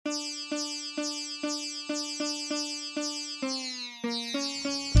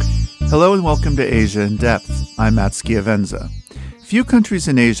Hello and welcome to Asia in Depth. I'm Matt Schiavenza. Few countries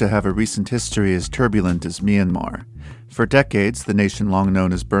in Asia have a recent history as turbulent as Myanmar. For decades, the nation long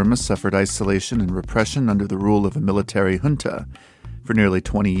known as Burma suffered isolation and repression under the rule of a military junta. For nearly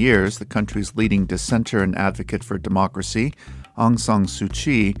 20 years, the country's leading dissenter and advocate for democracy, Aung San Suu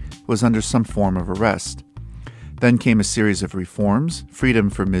Kyi, was under some form of arrest. Then came a series of reforms, freedom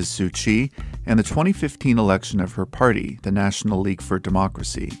for Ms. Suu Kyi, and the 2015 election of her party, the National League for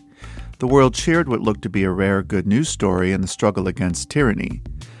Democracy. The world cheered what looked to be a rare good news story in the struggle against tyranny.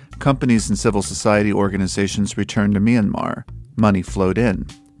 Companies and civil society organizations returned to Myanmar. Money flowed in.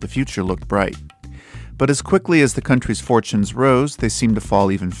 The future looked bright. But as quickly as the country's fortunes rose, they seemed to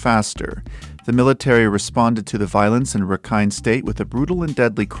fall even faster. The military responded to the violence in Rakhine State with a brutal and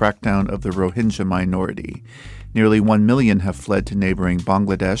deadly crackdown of the Rohingya minority. Nearly 1 million have fled to neighboring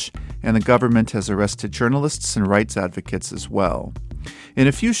Bangladesh, and the government has arrested journalists and rights advocates as well. In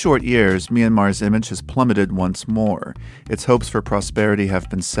a few short years, Myanmar's image has plummeted once more. Its hopes for prosperity have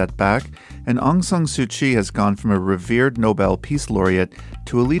been set back, and Aung San Suu Kyi has gone from a revered Nobel Peace Laureate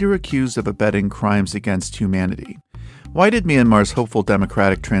to a leader accused of abetting crimes against humanity. Why did Myanmar's hopeful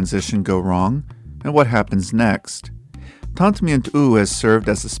democratic transition go wrong? And what happens next? Tant Myint Oo has served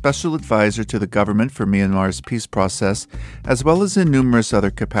as a special advisor to the government for Myanmar's peace process, as well as in numerous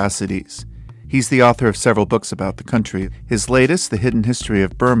other capacities. He's the author of several books about the country. His latest, The Hidden History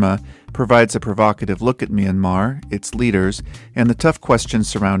of Burma, provides a provocative look at Myanmar, its leaders, and the tough questions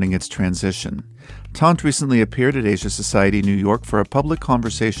surrounding its transition. Tant recently appeared at Asia Society New York for a public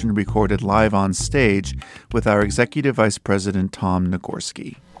conversation recorded live on stage with our Executive Vice President Tom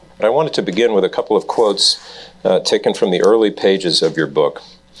Nagorski. I wanted to begin with a couple of quotes taken from the early pages of your book.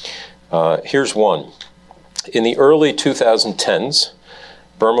 Here's one. In the early 2010s,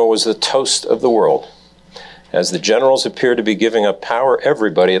 Burma was the toast of the world. As the generals appeared to be giving up power,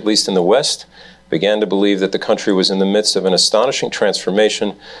 everybody, at least in the West, began to believe that the country was in the midst of an astonishing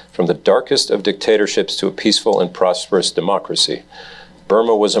transformation from the darkest of dictatorships to a peaceful and prosperous democracy.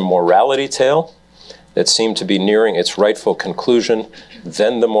 Burma was a morality tale that seemed to be nearing its rightful conclusion.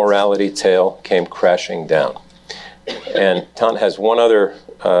 Then the morality tale came crashing down. And Tant has one other,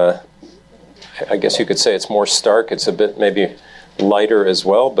 I guess you could say it's more stark, it's a bit maybe lighter as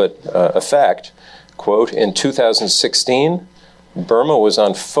well, but a fact. Quote, in 2016, Burma was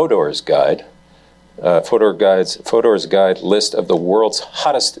on Fodor's guide, Fodor's guide list of the world's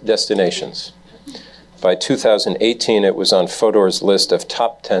hottest destinations. By 2018, it was on Fodor's list of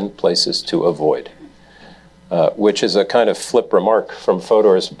top 10 places to avoid, which is a kind of flip remark from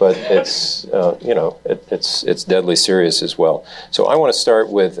Fodor's, but it's, it's deadly serious as well. So I want to start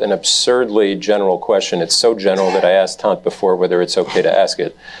with an absurdly general question. It's so general that I asked Tant before whether it's okay to ask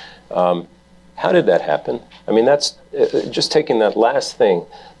it. How did that happen? I mean, that's just taking that last thing.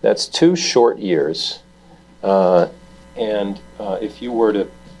 That's 2 short years. And if you were to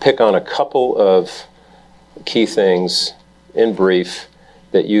pick on a couple of key things in brief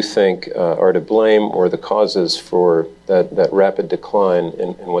that you think are to blame or the causes for that rapid decline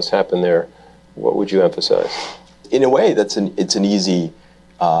in what's happened there, what would you emphasize? In a way, it's an easy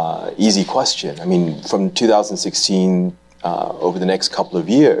question. I mean, from 2016 over the next couple of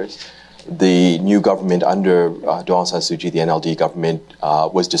years, the new government under Daw Aung San Suu Kyi, the NLD government,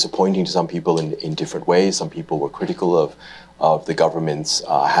 was disappointing to some people in different ways. Some people were critical of the government's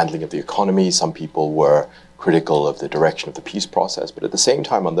handling of the economy. Some people were critical of the direction of the peace process. But at the same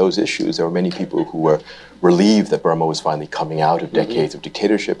time, on those issues, there were many people who were relieved that Burma was finally coming out of decades of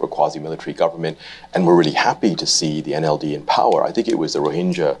dictatorship or quasi-military government, and were really happy to see the NLD in power. I think it was the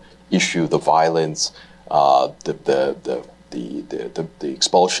Rohingya issue, the violence, the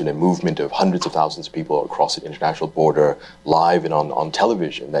expulsion and movement of hundreds of thousands of people across the international border, live and on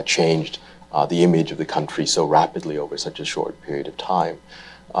television, that changed the image of the country so rapidly over such a short period of time.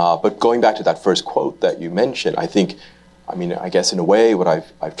 But going back to that first quote that you mentioned, I guess in a way what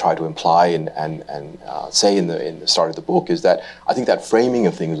I've tried to imply and say in the start of the book is that I think that framing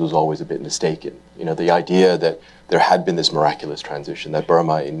of things was always a bit mistaken. You know, the idea that there had been this miraculous transition, that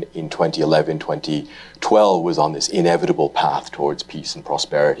Burma in 2011, 2012 was on this inevitable path towards peace and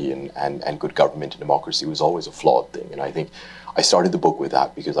prosperity and good government and democracy was always a flawed thing. And I think I started the book with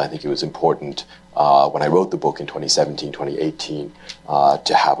that because I think it was important when I wrote the book in 2017, 2018,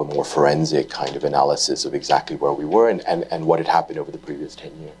 to have a more forensic kind of analysis of exactly where we were and what had happened over the previous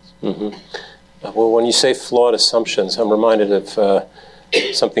 10 years. Mm-hmm. Well, when you say flawed assumptions, I'm reminded of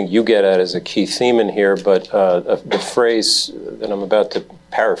something you get at as a key theme in here, but the phrase that I'm about to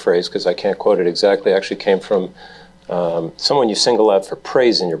paraphrase, because I can't quote it exactly, actually came from someone you single out for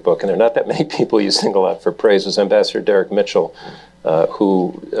praise in your book, and there are not that many people you single out for praise, was Ambassador Derek Mitchell,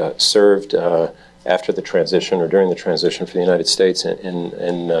 who served after the transition or during the transition for the United States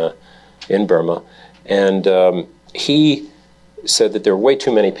in Burma. And he said that there were way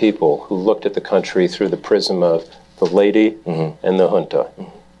too many people who looked at the country through the prism of the lady and the junta,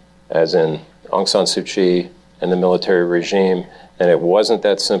 as in Aung San Suu Kyi and the military regime. And it wasn't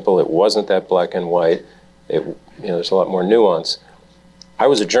that simple. It wasn't that black and white. There's a lot more nuance. I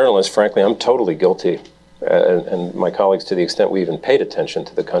was a journalist. Frankly, I'm totally guilty. And my colleagues, to the extent we even paid attention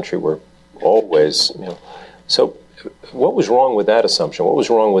to the country, were always, So what was wrong with that assumption? What was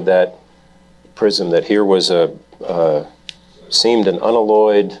wrong with that prism that here was seemed an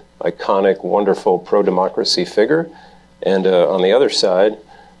unalloyed, iconic, wonderful pro-democracy figure, and on the other side,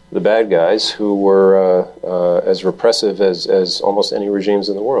 the bad guys who were as repressive as almost any regimes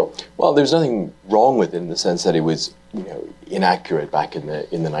in the world? Well, there's nothing wrong with it in the sense that it was, inaccurate back in the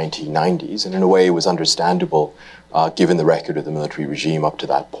 1990s, and in a way it was understandable given the record of the military regime up to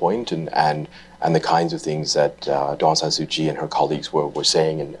that point, and the kinds of things that Daw Aung San Suu Kyi and her colleagues were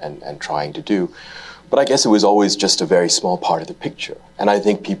saying and trying to do. But I guess it was always just a very small part of the picture. And I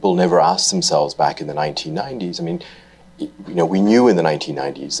think people never asked themselves back in the 1990s. I mean, we knew in the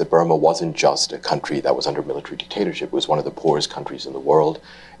 1990s that Burma wasn't just a country that was under military dictatorship. It was one of the poorest countries in the world.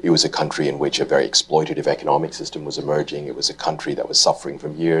 It was a country in which a very exploitative economic system was emerging. It was a country that was suffering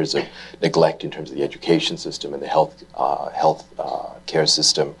from years of neglect in terms of the education system and the health care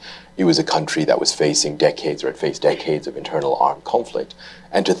system. It was a country that was facing decades, or had faced decades of internal armed conflict.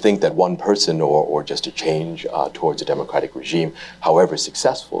 And to think that one person or just a change towards a democratic regime, however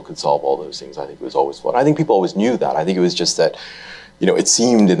successful, could solve all those things, I think it was always fun. I think people always knew that. I think it was just that, it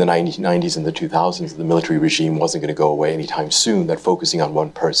seemed in the 1990s and the 2000s that the military regime wasn't going to go away anytime soon, that focusing on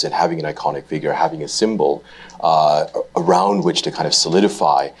one person, having an iconic figure, having a symbol around which to kind of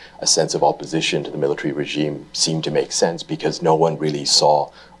solidify a sense of opposition to the military regime seemed to make sense, because no one really saw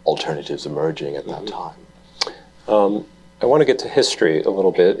alternatives emerging at that time. I want to get to history a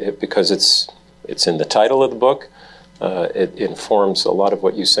little bit because it's in the title of the book. It informs a lot of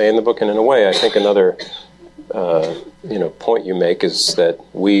what you say in the book, and in a way, I think another point you make is that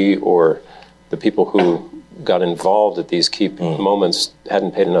we, or the people who got involved at these key moments,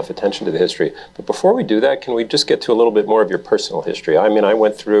 hadn't paid enough attention to the history. But before we do that, can we just get to a little bit more of your personal history? I mean, I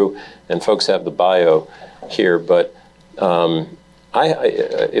went through, and folks have the bio here, but for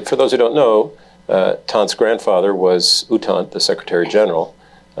those who don't know, Thant's grandfather was U Thant, the Secretary General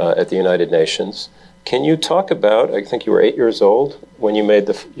at the United Nations. Can you talk about, I think you were 8 years old when you made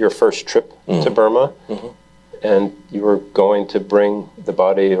your first trip to Burma, and you were going to bring the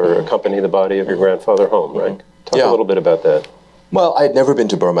body or accompany the body of your grandfather home, right? Talk a little bit about that. Well, I had never been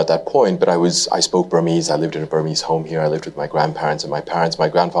to Burma at that point, but I spoke Burmese. I lived in a Burmese home here. I lived with my grandparents and my parents. My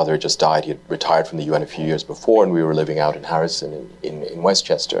grandfather had just died. He had retired from the UN a few years before, and we were living out in Harrison in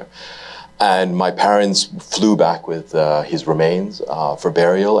Westchester. And my parents flew back with his remains for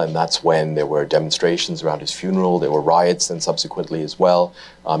burial, and that's when there were demonstrations around his funeral. There were riots then subsequently as well.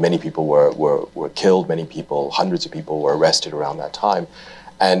 Many people were killed. Hundreds of people were arrested around that time.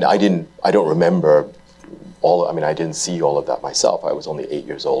 And I don't remember I didn't see all of that myself. I was only 8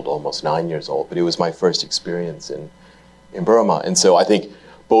 years old, almost 9 years old, but it was my first experience in Burma. And so I think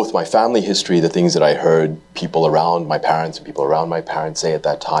both my family history, the things that I heard people around my parents and people around my parents say at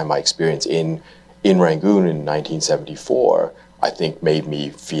that time, my experience in Rangoon in 1974, I think made me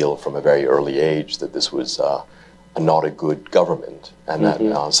feel from a very early age that this was not a good government, and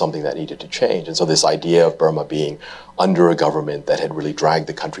that something that needed to change. And so this idea of Burma being under a government that had really dragged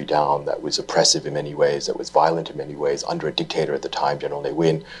the country down, that was oppressive in many ways, that was violent in many ways, under a dictator at the time, General Ne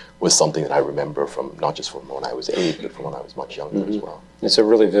Win, was something that I remember from not just from when I was 8, but from when I was much younger as well. It's a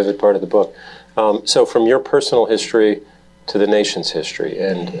really vivid part of the book. So from your personal history to the nation's history,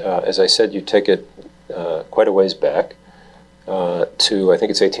 and as I said, you take it quite a ways back to, I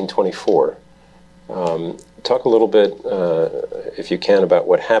think it's 1824. Talk a little bit, if you can, about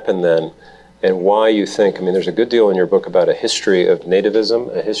what happened then and why you think, there's a good deal in your book about a history of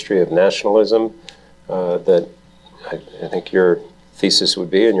nativism, a history of nationalism, that I think your thesis would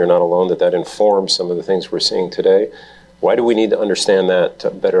be, and you're not alone, that informs some of the things we're seeing today. Why do we need to understand that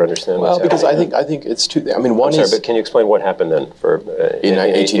to better understand what's happening? Because I think it's two. But can you explain what happened then in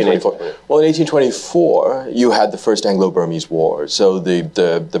 1824? Well, in 1824, you had the first Anglo-Burmese War. So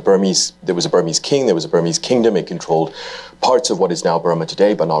the Burmese, there was a Burmese king, there was a Burmese kingdom. It controlled parts of what is now Burma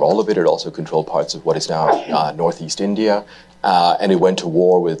today, but not all of it. It also controlled parts of what is now Northeast India. And it went to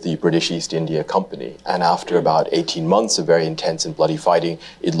war with the British East India Company. And after about 18 months of very intense and bloody fighting,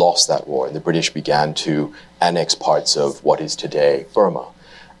 it lost that war. And the British began to annex parts of what is today Burma.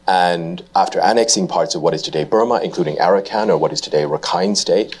 And after annexing parts of what is today Burma, including Arakan, or what is today Rakhine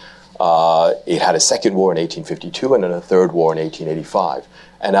State, it had a second war in 1852 and then a third war in 1885.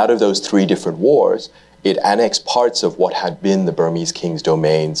 And out of those three different wars, it annexed parts of what had been the Burmese king's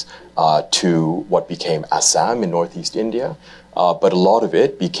domains to what became Assam in northeast India. But a lot of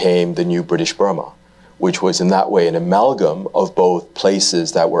it became the new British Burma, which was in that way an amalgam of both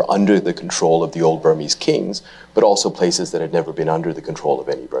places that were under the control of the old Burmese kings, but also places that had never been under the control of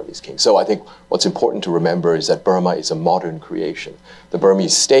any Burmese king. So I think what's important to remember is that Burma is a modern creation. The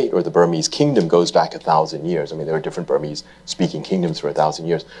Burmese state or the Burmese kingdom goes back 1,000 years. I mean, there are different Burmese-speaking kingdoms for 1,000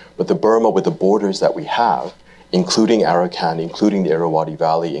 years, but the Burma with the borders that we have, including Arakan, including the Irrawaddy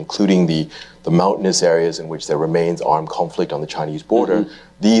Valley, including the mountainous areas in which there remains armed conflict on the Chinese border,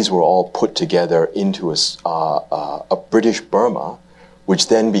 these were all put together into a British Burma, which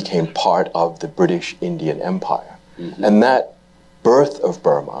then became part of the British Indian Empire. And that birth of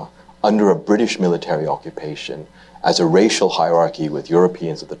Burma under a British military occupation as a racial hierarchy with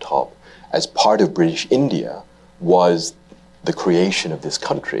Europeans at the top, as part of British India, was the creation of this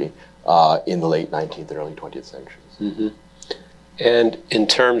country in the late 19th and early 20th centuries. And in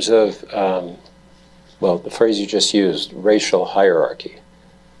terms of, well, the phrase you just used, racial hierarchy,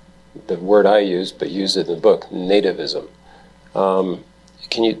 the word I used, but used it in the book, nativism.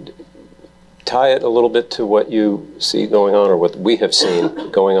 Can you tie it a little bit to what you see going on or what we have seen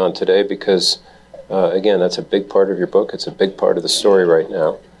going on today? Because, again, that's a big part of your book. It's a big part of the story right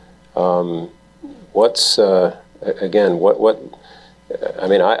now. What's, again, what I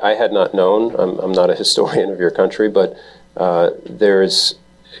mean, I had not known, I'm not a historian of your country, but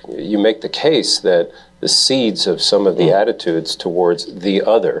you make the case that the seeds of some of the attitudes towards the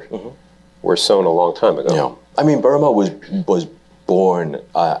other were sown a long time ago. Yeah. I mean, Burma was born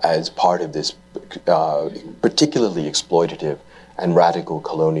as part of this particularly exploitative and radical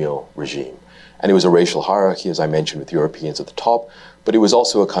colonial regime. And it was a racial hierarchy, as I mentioned, with Europeans at the top, but it was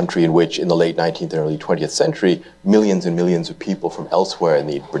also a country in which, in the late 19th and early 20th century, millions and millions of people from elsewhere in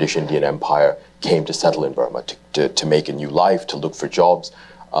the British Indian Empire came to settle in Burma, to make a new life, to look for jobs,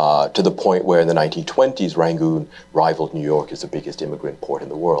 to the point where in the 1920s, Rangoon rivaled New York as the biggest immigrant port in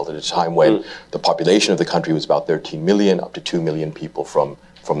the world, at a time when the population of the country was about 13 million, up to 2 million people from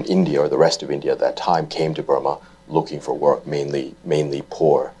India or the rest of India at that time came to Burma looking for work, mainly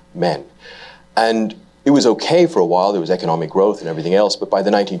poor men. And it was okay for a while, there was economic growth and everything else, but by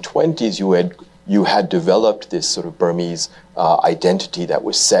the 1920s you had developed this sort of Burmese identity that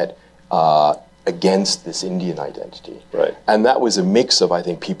was set against this Indian identity. Right. And that was a mix of, I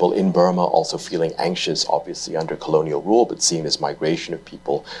think, people in Burma also feeling anxious, obviously under colonial rule, but seeing this migration of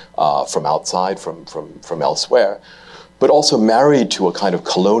people from outside, from elsewhere, but also married to a kind of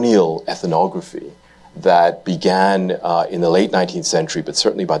colonial ethnography that began in the late 19th century, but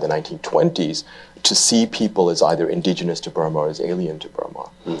certainly by the 1920s, to see people as either indigenous to Burma or as alien to Burma.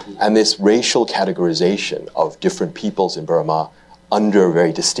 And this racial categorization of different peoples in Burma under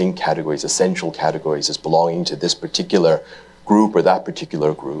very distinct categories, essential categories, as belonging to this particular group or that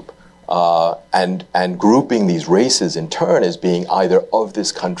particular group, and grouping these races in turn as being either of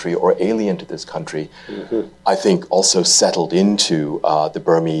this country or alien to this country, I think also settled into the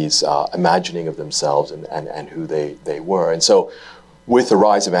Burmese imagining of themselves and who they were. And so with the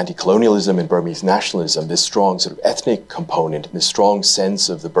rise of anti-colonialism and Burmese nationalism, this strong sort of ethnic component, and this strong sense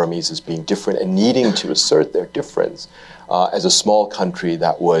of the Burmese as being different and needing to assert their difference as a small country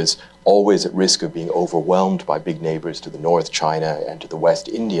that was always at risk of being overwhelmed by big neighbors to the north, China, and to the west,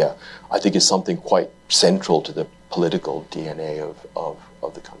 India, I think is something quite central to the political DNA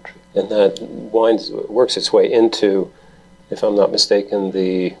of the country. And that works its way into, if I'm not mistaken,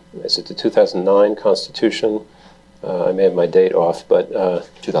 the 2009 Constitution? I may have my date off, but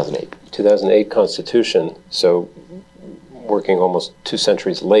 2008. 2008 Constitution, so working almost 2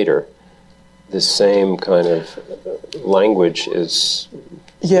 centuries later, this same kind of language is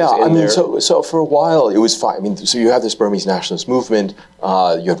I mean, there. so for a while it was fine. I mean, so you have this Burmese nationalist movement.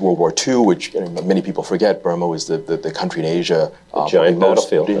 You had World War II, which many people forget. Burma was the country in Asia, giant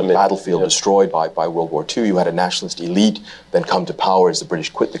battlefield. Battlefield destroyed by World War II. You had a nationalist elite then come to power as the British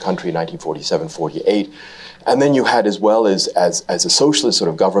quit the country in 1947-48. And then you had, as well as a socialist sort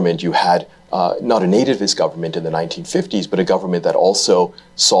of government, you had not a nativist government in the 1950s, but a government that also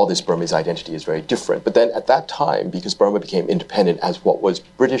saw this Burmese identity as very different. But then at that time, because Burma became independent as what was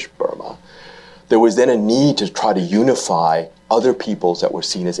British Burma, there was then a need to try to unify other peoples that were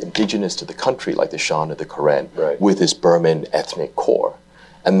seen as indigenous to the country, like the Shan or the Karen, with this Burman ethnic core.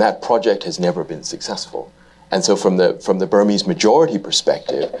 And that project has never been successful. And so from the Burmese majority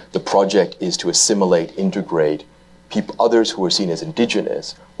perspective, the project is to assimilate, integrate others who were seen as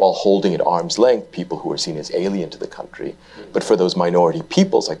indigenous, while holding at arm's length people who were seen as alien to the country. But for those minority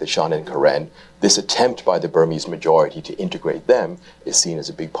peoples like the Shan and Karen, this attempt by the Burmese majority to integrate them is seen as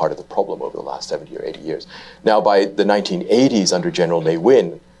a big part of the problem over the last 70 or 80 years. Now, by the 1980s, under General Ne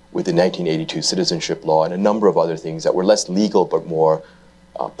Win, with the 1982 citizenship law and a number of other things that were less legal but more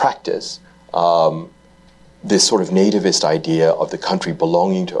practice, this sort of nativist idea of the country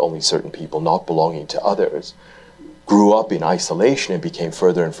belonging to only certain people, not belonging to others, grew up in isolation and became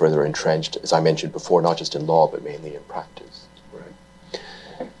further and further entrenched, as I mentioned before, not just in law, but mainly in practice. Right.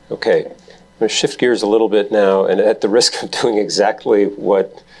 Okay. I'm going to shift gears a little bit now, and at the risk of doing exactly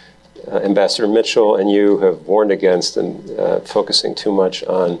what Ambassador Mitchell and you have warned against and focusing too much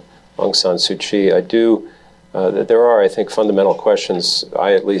on Aung San Suu Kyi, I do, that there are, I think, fundamental questions,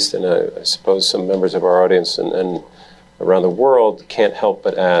 I at least, and I suppose some members of our audience and around the world can't help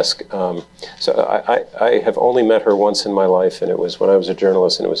but ask. So I have only met her once in my life, and it was when I was a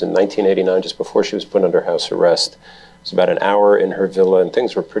journalist, and it was in 1989, just before she was put under house arrest. It was about an hour in her villa, and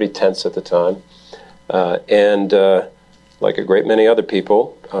things were pretty tense at the time. And like a great many other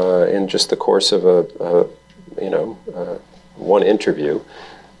people, in just the course of one interview,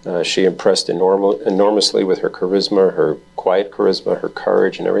 she impressed enormously with her charisma, her quiet charisma, her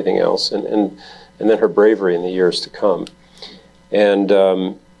courage, and everything else, and then her bravery in the years to come. And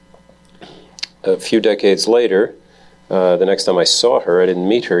a few decades later, the next time I saw her, I didn't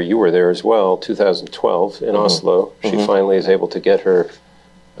meet her, you were there as well, 2012 in Oslo. She finally is able to get her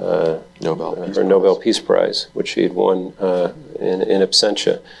Nobel Peace Prize, which she had won in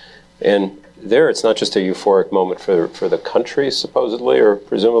absentia. And there, it's not just a euphoric moment for the country, supposedly, or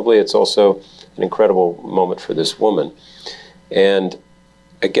presumably, it's also an incredible moment for this woman. And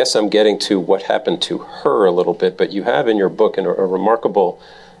I guess I'm getting to what happened to her a little bit, but you have in your book a remarkable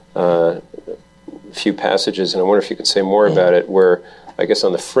few passages, and I wonder if you could say more about it, where I guess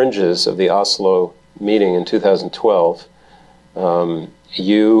on the fringes of the Oslo meeting in 2012,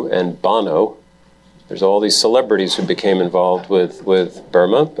 you and Bono, there's all these celebrities who became involved with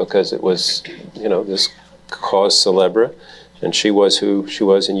Burma because it was, this cause célèbre, and she was who she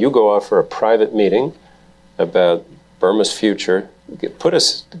was, and you go off for a private meeting about Burma's future. Get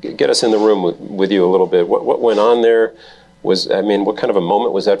us in the room with you a little bit. What went on there? What kind of a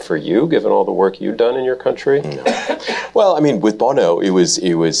moment was that for you, given all the work you'd done in your country? Well, with Bono, he was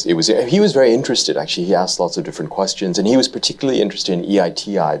very interested, actually. He asked lots of different questions, and he was particularly interested in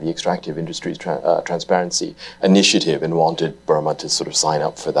EITI, the Extractive Industries Transparency Initiative, and wanted Burma to sort of sign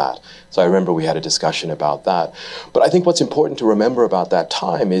up for that. So I remember we had a discussion about that. But I think what's important to remember about that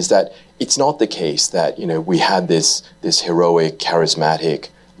time is that it's not the case that, we had this heroic, charismatic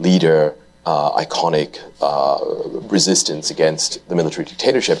leader, iconic resistance against the military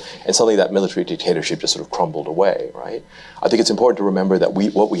dictatorship, and suddenly that military dictatorship just sort of crumbled away, right? I think it's important to remember that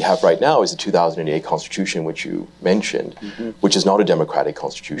what we have right now is the 2008 Constitution, which you mentioned, which is not a democratic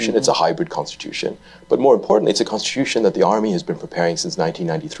constitution. It's a hybrid constitution. But more importantly, it's a constitution that the army has been preparing since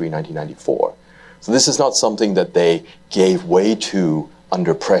 1993, 1994. So this is not something that they gave way to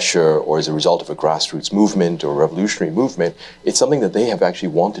under pressure or as a result of a grassroots movement or a revolutionary movement. It's something that they have actually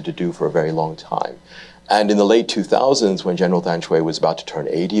wanted to do for a very long time. And in the late 2000s, when General Than Shwe was about to turn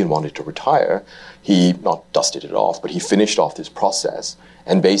 80 and wanted to retire, he not dusted it off, but he finished off this process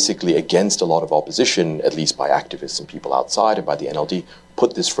and basically, against a lot of opposition, at least by activists and people outside and by the NLD,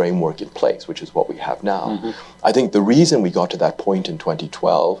 put this framework in place, which is what we have now. I think the reason we got to that point in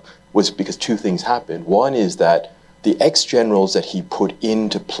 2012 was because two things happened. One is that the ex-generals that he put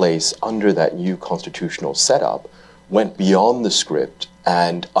into place under that new constitutional setup went beyond the script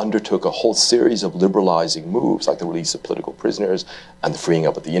and undertook a whole series of liberalizing moves, like the release of political prisoners and the freeing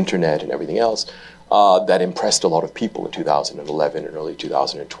up of the internet and everything else, that impressed a lot of people in 2011 and early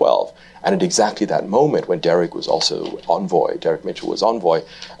 2012. And at exactly that moment, when Derek was also envoy, Derek Mitchell was envoy,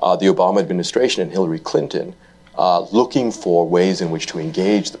 the Obama administration and Hillary Clinton, looking for ways in which to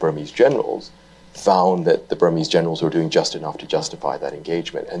engage the Burmese generals, found that the Burmese generals were doing just enough to justify that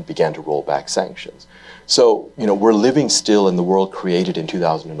engagement and began to roll back sanctions. So, we're living still in the world created in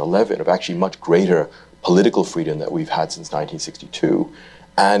 2011 of actually much greater political freedom that we've had since 1962.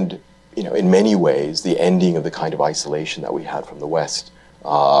 And, in many ways, the ending of the kind of isolation that we had from the West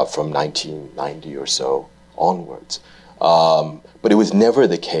from 1990 or so onwards. But it was never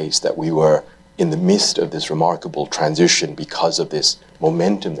the case that we were in the midst of this remarkable transition because of this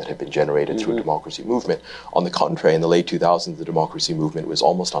momentum that had been generated through a democracy movement. On the contrary, in the late 2000s, the democracy movement was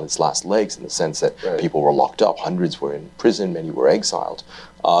almost on its last legs in the sense that people were locked up, hundreds were in prison, many were exiled.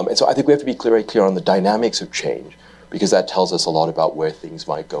 And so I think we have to be very clear on the dynamics of change. because that tells us a lot about where things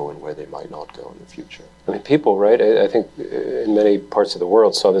might go and where they might not go in the future. I mean, people, right, I think in many parts of the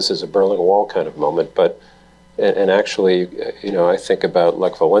world saw this as a Berlin Wall kind of moment, but, and actually, I think about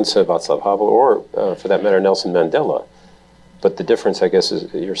Lech Walesa, Václav Havel, or for that matter, Nelson Mandela. But the difference, I guess,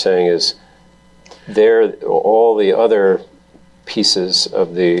 is you're saying is there, all the other pieces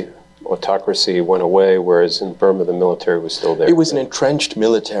of the autocracy went away, whereas in Burma the military was still there. It was an entrenched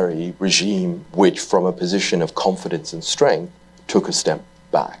military regime which, from a position of confidence and strength, took a step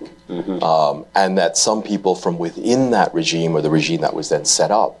back. And that some people from within that regime, or the regime that was then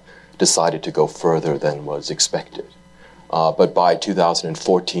set up, decided to go further than was expected. But by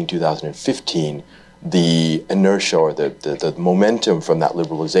 2014, 2015, the inertia or the momentum from that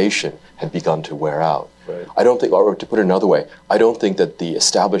liberalization had begun to wear out. Right. I don't think, or to put it another way, I don't think that the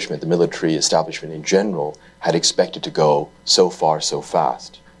establishment, the military establishment in general, had expected to go so far so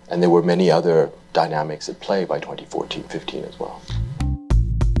fast. And there were many other dynamics at play by 2014-15 as well.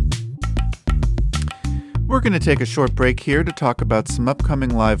 We're going to take a short break here to talk about some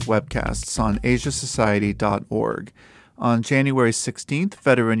upcoming live webcasts on asiasociety.org. On January 16th,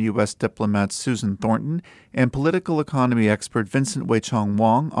 veteran U.S. diplomat Susan Thornton and political economy expert Vincent Wei-Chong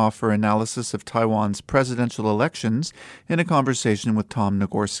Wong offer analysis of Taiwan's presidential elections in a conversation with Tom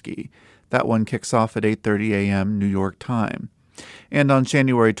Nagorski. That one kicks off at 8:30 a.m. New York time. And on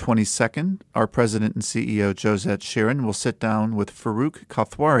January 22nd, our president and CEO Josette Shirin will sit down with Farouk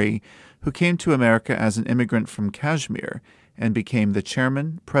Kathwari, who came to America as an immigrant from Kashmir and became the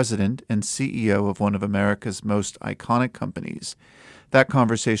chairman, president, and CEO of one of America's most iconic companies. That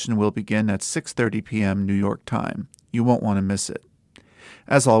conversation will begin at 6:30 p.m. New York time. You won't want to miss it.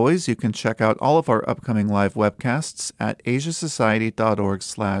 As always, you can check out all of our upcoming live webcasts at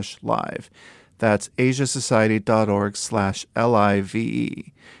asiasociety.org/live. That's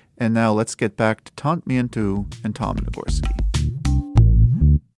asiasociety.org/LIVE. And now let's get back to Tant Minh Tu and Tom Nagorski.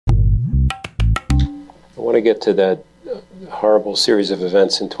 I want to get to that horrible series of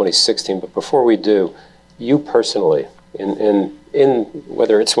events in 2016, but before we do, you personally, in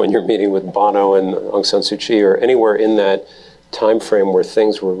whether it's when you're meeting with Bono and Aung San Suu Kyi or anywhere in that time frame where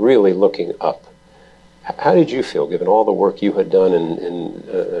things were really looking up, how did you feel, given all the work you had done in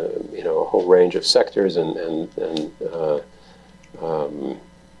a whole range of sectors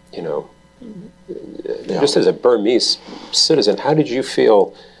just as a Burmese citizen, how did you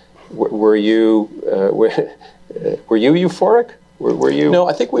feel? Were you euphoric? Were you? No,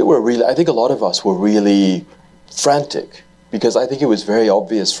 I think we were really. I think a lot of us were really frantic because I think it was very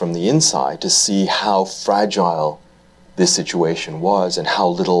obvious from the inside to see how fragile this situation was and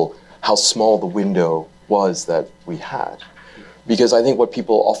how small the window was that we had. Because I think what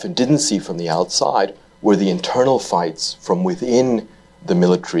people often didn't see from the outside were the internal fights from within the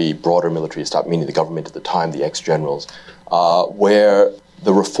military, broader military establishment, meaning the government at the time, the ex-generals, where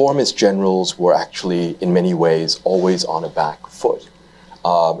the reformist generals were actually, in many ways, always on a back foot.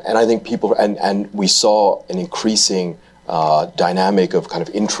 And I think people, and we saw an increasing dynamic of kind of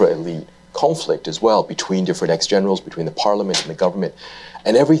intra-elite conflict as well between different ex-generals, between the parliament and the government.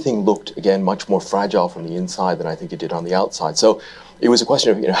 And everything looked, again, much more fragile from the inside than I think it did on the outside. So it was a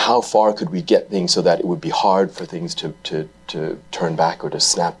question of, how far could we get things so that it would be hard for things to turn back or to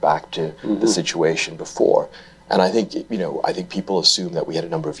snap back to the situation before. And I think, I think people assume that we had a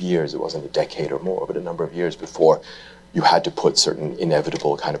number of years, it wasn't a decade or more, but a number of years before you had to put certain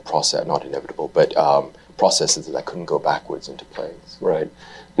inevitable kind of process, not inevitable, but processes that couldn't go backwards into place. Right.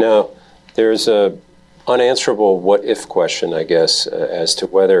 Now, there's a unanswerable what-if question, I guess, as to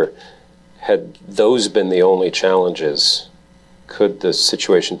whether, had those been the only challenges, could the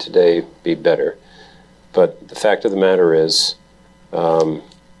situation today be better? But the fact of the matter is, I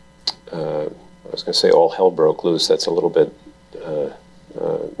was going to say all hell broke loose. That's a little bit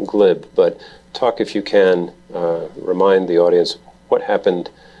glib, but talk, if you can, remind the audience what happened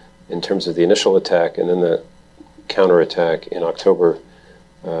in terms of the initial attack and then the counterattack in October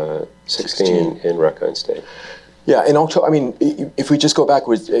 16 in Rakhine State. Yeah, in October, if we just go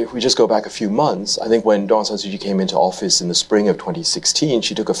back a few months, I think when Daw San Suu Kyi came into office in the spring of 2016,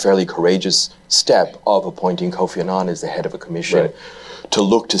 she took a fairly courageous step of appointing Kofi Annan as the head of a commission to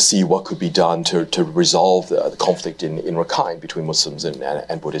look to see what could be done to resolve the conflict in Rakhine between Muslims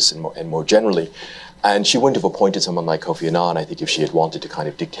and Buddhists and more generally. And she wouldn't have appointed someone like Kofi Annan, I think, if she had wanted to kind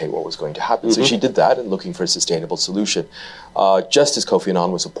of dictate what was going to happen. So she did that and looking for a sustainable solution. Just as Kofi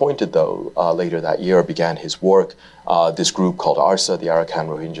Annan was appointed, though, later that year began his work. This group called ARSA, the Arakan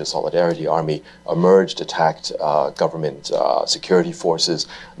Rohingya Solidarity Army, emerged, attacked government security forces.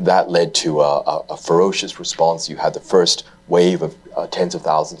 That led to a ferocious response. You had the first wave of tens of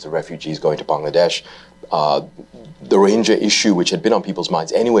thousands of refugees going to Bangladesh. the Rohingya issue, which had been on people's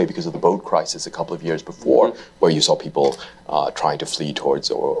minds anyway because of the boat crisis a couple of years before, where you saw people trying to flee towards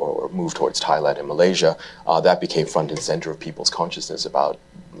or move towards Thailand and Malaysia, that became front and center of people's consciousness about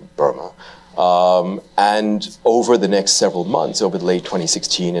Burma. And over the next several months, over the late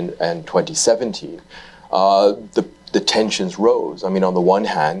 2016 and 2017, the tensions rose. I mean, on the one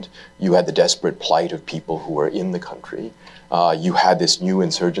hand, you had the desperate plight of people who were in the country. You had this new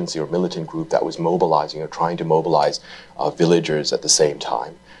insurgency or militant group that was mobilizing or trying to mobilize villagers at the same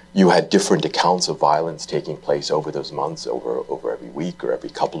time. You had different accounts of violence taking place over those months, over every week or every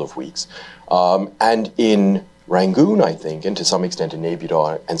couple of weeks. And in Rangoon, I think, and to some extent in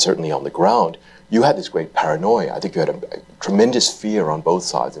Naypyidaw, and certainly on the ground, you had this great paranoia. I think you had a tremendous fear on both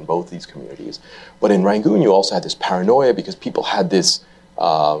sides in both these communities. But in Rangoon, you also had this paranoia because people had this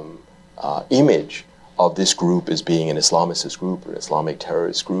image of this group as being an Islamicist group or an Islamic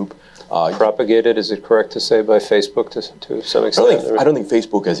terrorist group. Propagated, is it correct to say, by Facebook to some extent? I don't think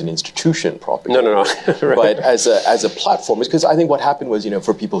Facebook as an institution propagated. No. Right. But as a platform, because I think what happened was,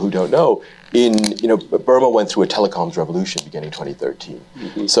 for people who don't know, Burma went through a telecoms revolution beginning 2013.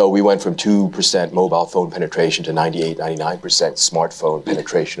 Mm-hmm. So we went from 2% mobile phone penetration to 98, 99% smartphone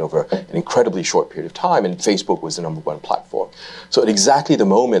penetration over an incredibly short period of time, and Facebook was the number one platform. So at exactly the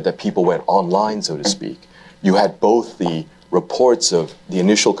moment that people went online, so to speak, you had both the reports of the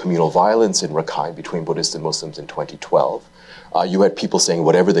initial communal violence in Rakhine between Buddhists and Muslims in 2012. You had people saying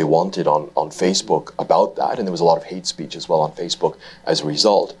whatever they wanted on Facebook about that, and there was a lot of hate speech as well on Facebook as a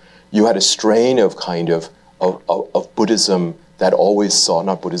result. You had a strain of of Buddhism that always saw,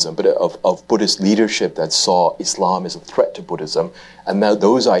 not Buddhism, but of Buddhist leadership that saw Islam as a threat to Buddhism, and now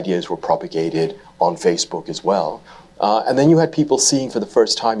those ideas were propagated on Facebook as well. And then you had people seeing for the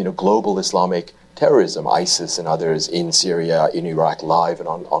first time, global Islamic terrorism, ISIS and others in Syria, in Iraq, live and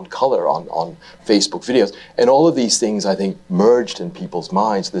on color, on Facebook videos. And all of these things, I think, merged in people's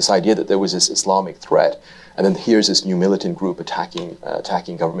minds, this idea that there was this Islamic threat. And then here's this new militant group attacking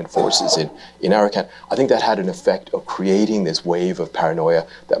government forces in Arakan. I think that had an effect of creating this wave of paranoia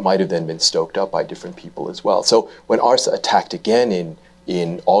that might have then been stoked up by different people as well. So when ARSA attacked again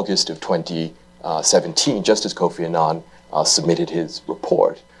in August of 2017, just as Kofi Annan submitted his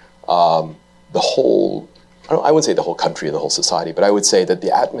report, the whole, I wouldn't say the whole country or the whole society, but I would say that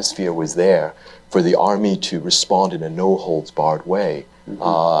the atmosphere was there for the army to respond in a no-holds-barred way,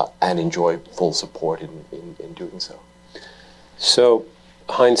 and enjoy full support in doing so. So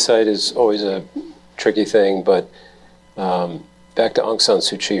hindsight is always a tricky thing, but back to Aung San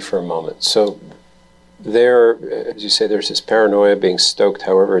Suu Kyi for a moment. So there, as you say, there's this paranoia being stoked,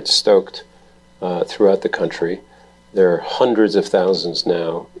 however it's stoked, throughout the country. There are hundreds of thousands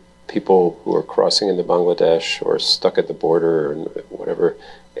now, people who are crossing into Bangladesh or stuck at the border or whatever,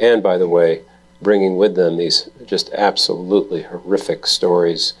 and by the way, bringing with them these just absolutely horrific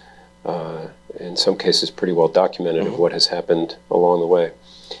stories, in some cases pretty well documented, of what has happened along the way.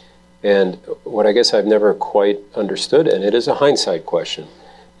 And what I guess I've never quite understood, and it is a hindsight question,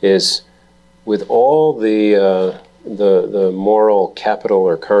 is with all the moral capital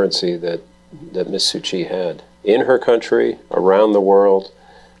or currency that Ms. Suu Kyi had in her country, around the world,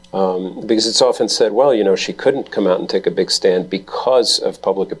 because it's often said, well, she couldn't come out and take a big stand because of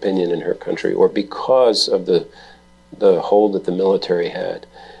public opinion in her country or because of the hold that the military had.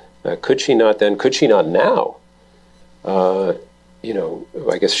 Could she not then? Could she not now? I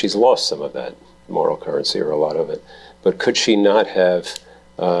guess she's lost some of that moral currency or a lot of it. But could she not have,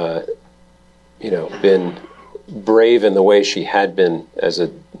 been brave in the way she had been as a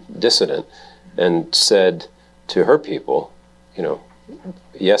dissident and said to her people,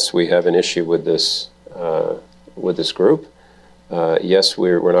 yes, we have an issue with this group. Yes,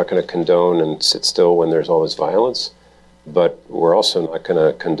 we're not going to condone and sit still when there's all this violence, but we're also not going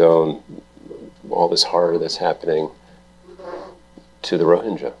to condone all this horror that's happening to the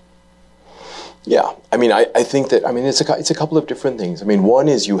Rohingya. Yeah, I think that, it's a couple of different things. One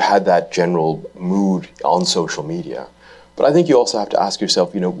is you had that general mood on social media, but I think you also have to ask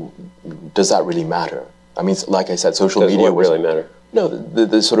yourself, does that really matter? Like I said, social media does what really matter? No,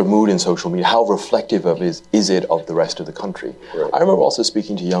 the sort of mood in social media, how reflective of is it of the rest of the country? Right. I remember also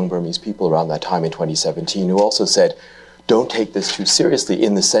speaking to young Burmese people around that time in 2017 who also said, don't take this too seriously,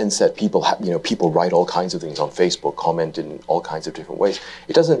 in the sense that people write all kinds of things on Facebook, comment in all kinds of different ways.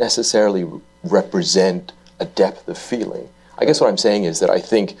 It doesn't necessarily represent a depth of feeling. I guess what I'm saying is that I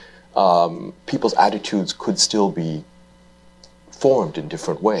think people's attitudes could still be formed in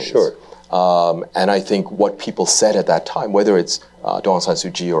different ways. Sure. And I think what people said at that time, whether it's Aung San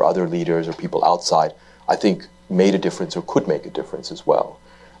Suu Kyi or other leaders or people outside, I think made a difference or could make a difference as well.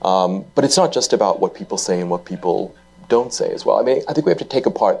 But it's not just about what people say and what people don't say as well. I mean, I think we have to take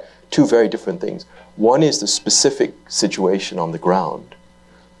apart two very different things. One is the specific situation on the ground,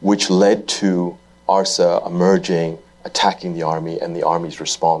 which led to ARSA emerging, attacking the army, and the army's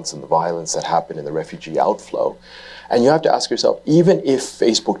response and the violence that happened in the refugee outflow. And you have to ask yourself, even if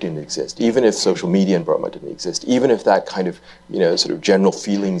Facebook didn't exist, even if social media in Burma didn't exist, even if that kind of, sort of general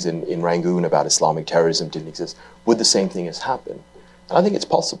feelings in Rangoon about Islamic terrorism didn't exist, would the same thing have happened? And I think it's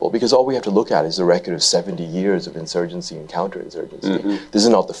possible, because all we have to look at is the record of 70 years of insurgency and counterinsurgency. Mm-hmm. This is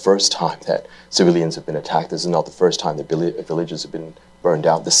not the first time that civilians have been attacked. This is not the first time that villages have been burned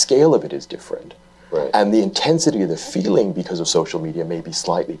down. The scale of it is different. Right. And the intensity of the feeling because of social media may be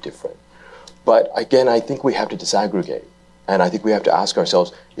slightly different. But again, I think we have to disaggregate. And I think we have to ask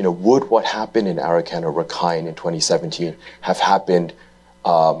ourselves, would what happened in Arakan or Rakhine in 2017 have happened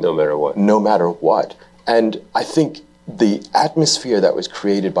no matter what? No matter what. And I think the atmosphere that was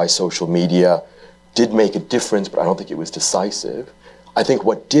created by social media did make a difference, but I don't think it was decisive. I think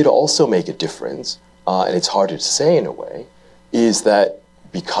what did also make a difference, and it's harder to say in a way, is that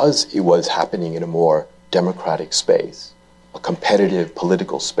because it was happening in a more democratic space, a competitive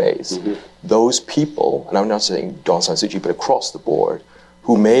political space, mm-hmm. those people, and I'm not saying Daw San Suu Kyi, but across the board,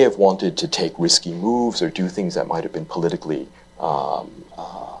 who may have wanted to take risky moves or do things that might have been politically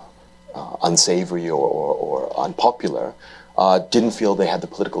unsavory or unpopular, didn't feel they had the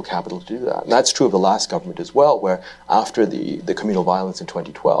political capital to do that. And that's true of the last government as well, where after the communal violence in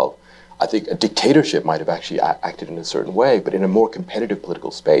 2012, I think a dictatorship might have actually acted in a certain way, but in a more competitive political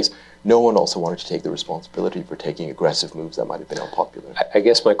space, no one also wanted to take the responsibility for taking aggressive moves that might have been unpopular. I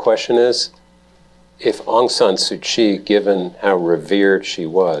guess my question is, if Aung San Suu Kyi, given how revered she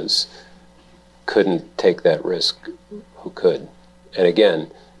was, couldn't take that risk, who could? And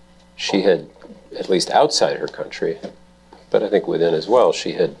again, she had, at least outside her country, but I think within as well,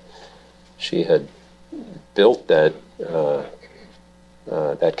 she had built that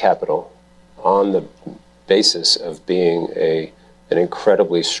capital on the basis of being an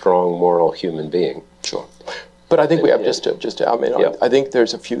incredibly strong moral human being. Sure. But I think we have I think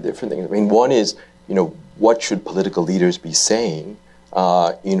there's a few different things. I mean, one is, what should political leaders be saying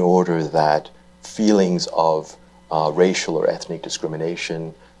in order that feelings of racial or ethnic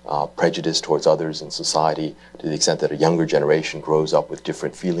discrimination, prejudice towards others in society, to the extent that a younger generation grows up with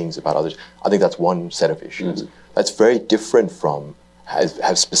different feelings about others, I think that's one set of issues. Mm-hmm. That's very different from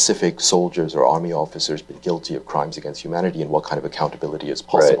have specific soldiers or army officers been guilty of crimes against humanity, and what kind of accountability is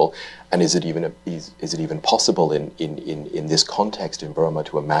possible? Right. And is it even possible in this context in Burma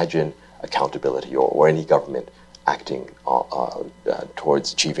to imagine accountability or any government acting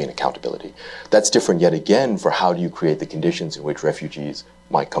towards achieving accountability? That's different yet again for how do you create the conditions in which refugees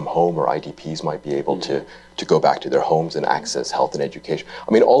might come home or IDPs might be able to go back to their homes and access health and education.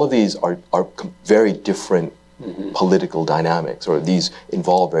 I mean, all of these are very different mm-hmm. political dynamics, or these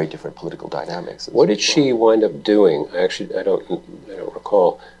involve very different political dynamics. What did she wind up doing? Actually, I don't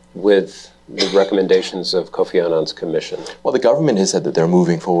recall, with the recommendations of Kofi Annan's commission? Well, the government has said that they're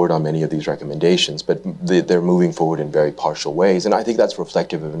moving forward on many of these recommendations, but they're moving forward in very partial ways. And I think that's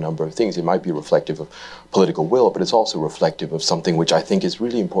reflective of a number of things. It might be reflective of political will, but it's also reflective of something which I think is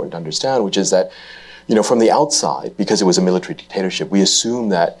really important to understand, which is that, from the outside, because it was a military dictatorship, we assume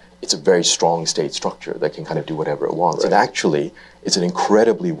that it's a very strong state structure that can kind of do whatever it wants. Right. And actually, it's an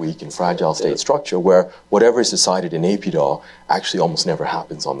incredibly weak and fragile state structure where whatever is decided in Naypyidaw actually almost never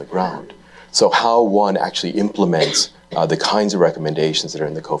happens on the ground. So how one actually implements the kinds of recommendations that are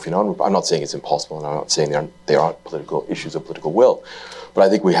in the Kofi Annan report, I'm not saying it's impossible, and I'm not saying they aren't political issues of political will, but I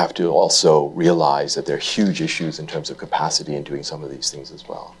think we have to also realize that there are huge issues in terms of capacity in doing some of these things as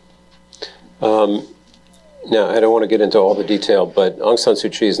well. Now, I don't want to get into all the detail, but Aung San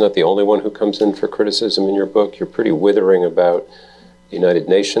Suu Kyi is not the only one who comes in for criticism in your book. You're pretty withering about the United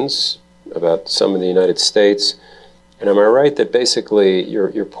Nations, about some in the United States. And am I right that basically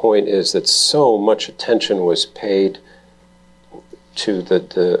your point is that so much attention was paid to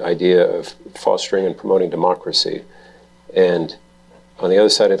the idea of fostering and promoting democracy, and on the other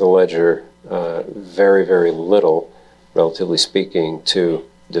side of the ledger, very, very little, relatively speaking, to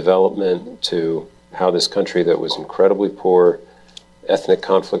development, to how this country that was incredibly poor, ethnic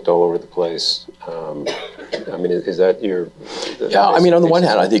conflict all over the place. I mean, is that your... Yeah, I mean, on the one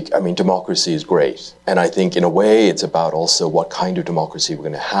hand, I think, democracy is great. And I think, in a way, it's about also what kind of democracy we're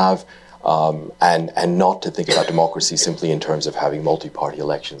going to have, and not to think about democracy simply in terms of having multi-party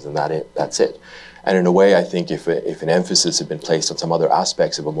elections, and that's it. And in a way, I think if an emphasis had been placed on some other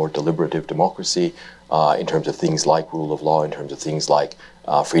aspects of a more deliberative democracy, in terms of things like rule of law, in terms of things like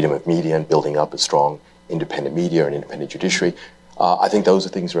freedom of media and building up a strong independent media and independent judiciary, I think those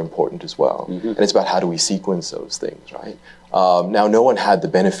things are important as well. And it's about how do we sequence those things, right? Now, no one had the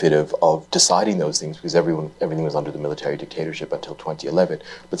benefit of deciding those things because everything was under the military dictatorship until 2011.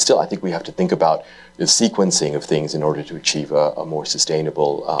 But still, I think we have to think about the sequencing of things in order to achieve a more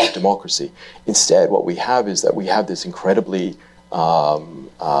sustainable democracy. Instead, what we have is that we have this incredibly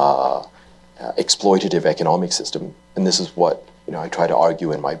exploitative economic system. And this is what I try to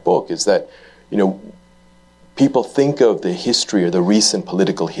argue in my book, is that people think of the history or the recent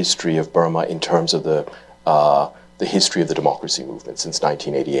political history of Burma in terms of the history of the democracy movement since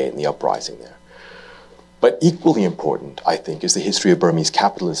 1988 and the uprising there. But equally important, I think, is the history of Burmese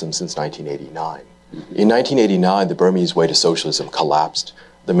capitalism since 1989. In 1989, the Burmese way to socialism collapsed.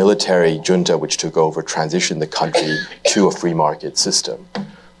 The military junta, which took over, transitioned the country to a free market system.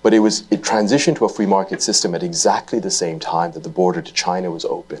 But it transitioned to a free market system at exactly the same time that the border to China was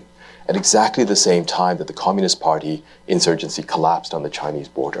open, at exactly the same time that the Communist Party insurgency collapsed on the Chinese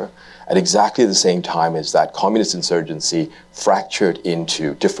border, at exactly the same time as that communist insurgency fractured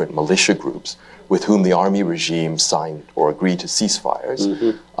into different militia groups with whom the army regime signed or agreed to ceasefires,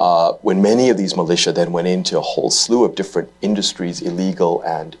 when many of these militia then went into a whole slew of different industries, illegal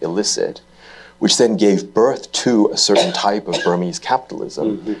and illicit, which then gave birth to a certain type of Burmese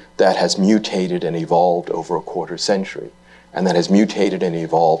capitalism that has mutated and evolved over a quarter century, and that has mutated and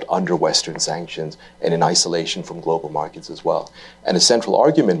evolved under Western sanctions and in isolation from global markets as well. And a central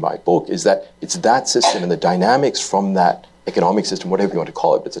argument in my book is that it's that system and the dynamics from that economic system, whatever you want to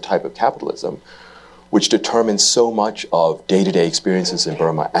call it, but it's a type of capitalism, which determines so much of day-to-day experiences in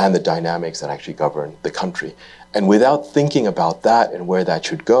Burma and the dynamics that actually govern the country. And without thinking about that and where that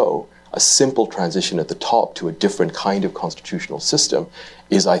should go, a simple transition at the top to a different kind of constitutional system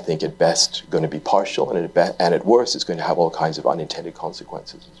is, I think, at best going to be partial, and at worst, it's going to have all kinds of unintended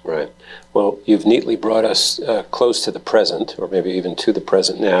consequences. Right. Well, you've neatly brought us close to the present, or maybe even to the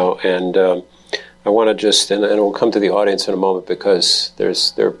present now, and I want to just, and we'll come to the audience in a moment, because there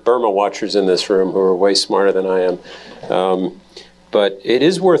are Burma watchers in this room who are way smarter than I am. But it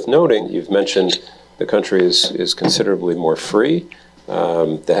is worth noting, you've mentioned the country is considerably more free.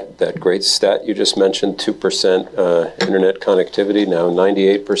 That great stat you just mentioned, 2% internet connectivity, now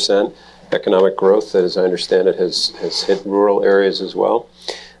 98%. Economic growth, that as I understand it, has hit rural areas as well.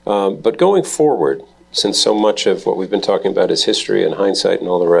 But going forward, since so much of what we've been talking about is history and hindsight and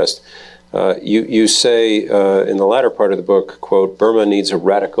all the rest, you say in the latter part of the book, quote, Burma needs a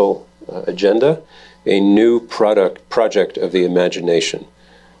radical agenda, a new project of the imagination.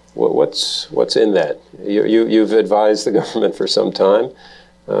 What's in that? You've advised the government for some time.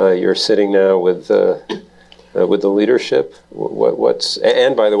 You're sitting now with the leadership.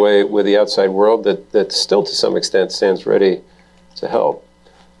 And by the way, with the outside world that still to some extent stands ready to help.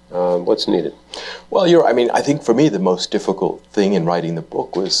 What's needed? Well, I think for me the most difficult thing in writing the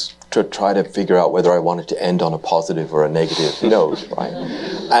book was to try to figure out whether I wanted to end on a positive or a negative note, right?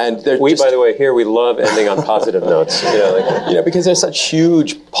 And by the way, here we love ending on positive notes. Because there's such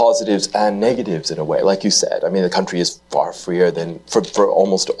huge positives and negatives in a way. Like you said, the country is far freer than for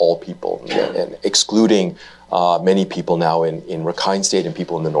almost all people, and excluding many people now in Rakhine State and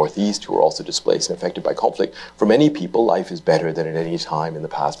people in the Northeast who are also displaced and affected by conflict. For many people, life is better than at any time in the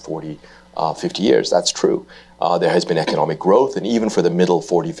past 40, 50 years. That's true. There has been economic growth, and even for the middle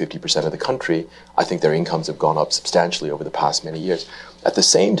 40, 50% of the country, I think their incomes have gone up substantially over the past many years. At the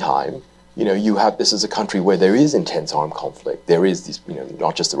same time, this is a country where there is intense armed conflict. There is these,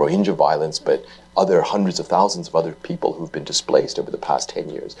 not just the Rohingya violence, but other hundreds of thousands of other people who've been displaced over the past 10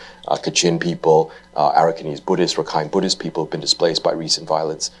 years. Kachin people, Arakanese Buddhists, Rakhine Buddhist people have been displaced by recent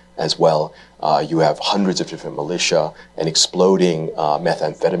violence as well. You have hundreds of different militia, an exploding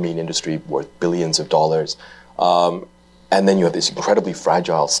methamphetamine industry worth billions of dollars. And then you have this incredibly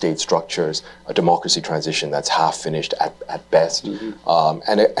fragile state structures, a democracy transition that's half finished at best,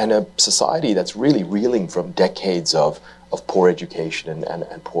 and a society that's really reeling from decades of poor education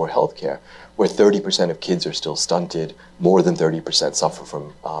and poor healthcare, where 30% of kids are still stunted, more than 30% suffer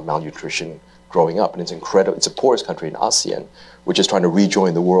from malnutrition growing up. And it's incredible. It's the poorest country in ASEAN, which is trying to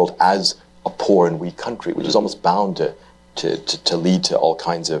rejoin the world as a poor and weak country, which is almost bound to lead to all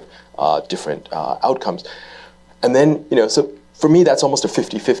kinds of different outcomes. And then, so for me, that's almost a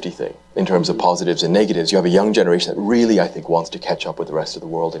 50-50 thing in terms of positives and negatives. You have a young generation that really, I think, wants to catch up with the rest of the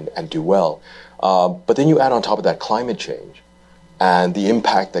world and do well. But then you add on top of that climate change and the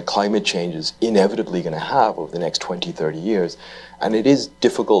impact that climate change is inevitably going to have over the next 20, 30 years. And it is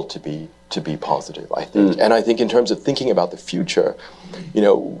difficult to be positive, I think. And I think in terms of thinking about the future,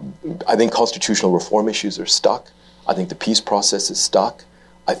 I think constitutional reform issues are stuck. I think the peace process is stuck.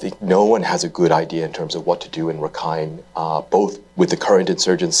 I think no one has a good idea in terms of what to do in Rakhine, both with the current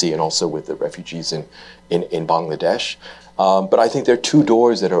insurgency and also with the refugees in Bangladesh. But I think there are two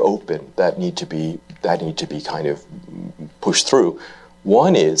doors that are open that need to be kind of pushed through.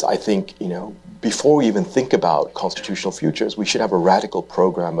 One is, I think, before we even think about constitutional futures, we should have a radical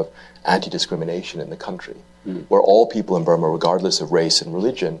program of anti-discrimination in the country, where all people in Burma, regardless of race and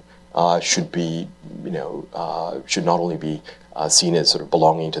religion, should not only be seen as sort of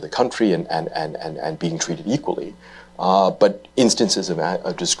belonging to the country and being treated equally, but instances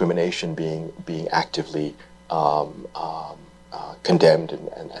of discrimination being actively condemned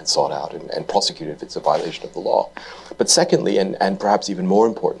and sought out and prosecuted if it's a violation of the law. But secondly, and perhaps even more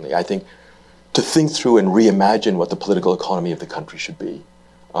importantly, I think to think through and reimagine what the political economy of the country should be.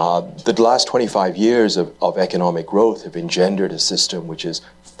 The last 25 years of economic growth have engendered a system which is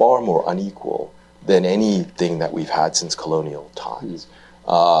far more unequal than anything that we've had since colonial times.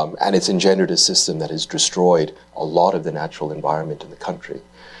 And it's engendered a system that has destroyed a lot of the natural environment in the country.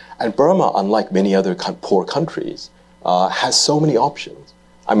 And Burma, unlike many other poor countries, has so many options.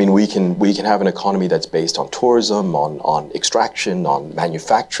 I mean, we can have an economy that's based on tourism, on extraction, on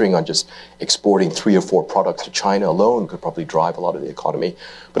manufacturing, on just exporting 3 or 4 products to China alone could probably drive a lot of the economy.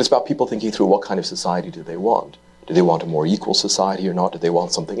 But it's about people thinking through what kind of society do they want. Do they want a more equal society or not? Do they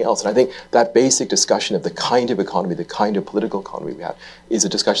want something else? And I think that basic discussion of the kind of economy, the kind of political economy we have, is a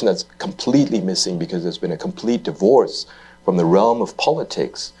discussion that's completely missing because there's been a complete divorce from the realm of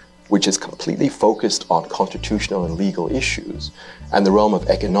politics, which is completely focused on constitutional and legal issues, and the realm of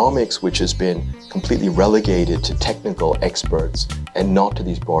economics, which has been completely relegated to technical experts and not to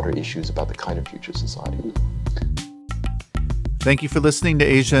these broader issues about the kind of future society. Thank you for listening to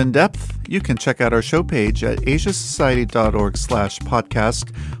Asia in Depth. You can check out our show page at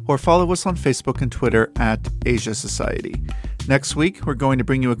asiasociety.org/podcast or follow us on Facebook and Twitter at Asia Society. Next week, we're going to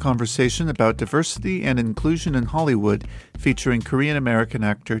bring you a conversation about diversity and inclusion in Hollywood featuring Korean-American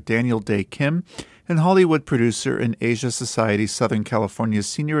actor Daniel Dae Kim and Hollywood producer and Asia Society Southern California's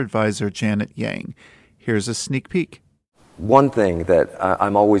senior advisor Janet Yang. Here's a sneak peek. One thing that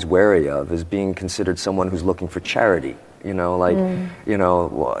I'm always wary of is being considered someone who's looking for charity. The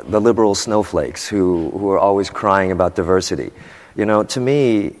liberal snowflakes who are always crying about diversity. To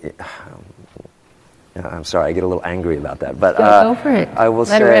me, I'm sorry, I get a little angry about that. But go for it. I will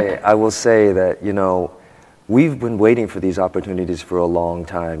say that, we've been waiting for these opportunities for a long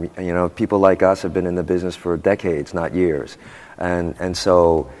time. People like us have been in the business for decades, not years. And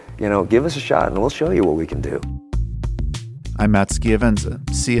so, give us a shot and we'll show you what we can do. I'm Matt Schiavenza.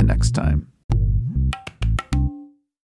 See you next time.